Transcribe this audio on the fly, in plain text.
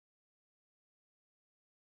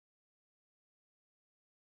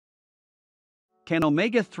Can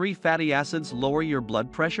omega-3 fatty acids lower your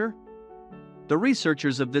blood pressure? The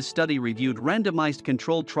researchers of this study reviewed randomized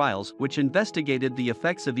controlled trials which investigated the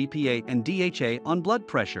effects of EPA and DHA on blood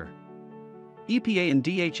pressure. EPA and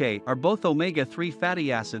DHA are both omega-3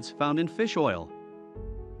 fatty acids found in fish oil.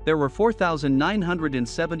 There were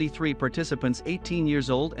 4,973 participants 18 years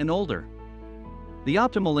old and older. The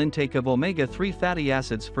optimal intake of omega-3 fatty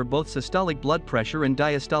acids for both systolic blood pressure and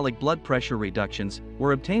diastolic blood pressure reductions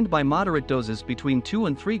were obtained by moderate doses between 2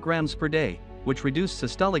 and 3 grams per day, which reduced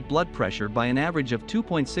systolic blood pressure by an average of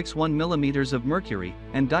 2.61 millimeters of mercury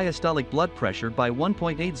and diastolic blood pressure by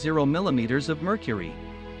 1.80 millimeters of mercury.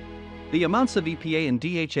 The amounts of EPA and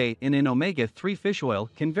DHA in an omega-3 fish oil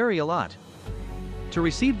can vary a lot. To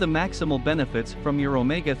receive the maximal benefits from your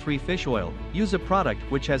omega-3 fish oil, use a product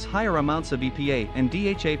which has higher amounts of EPA and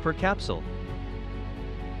DHA per capsule.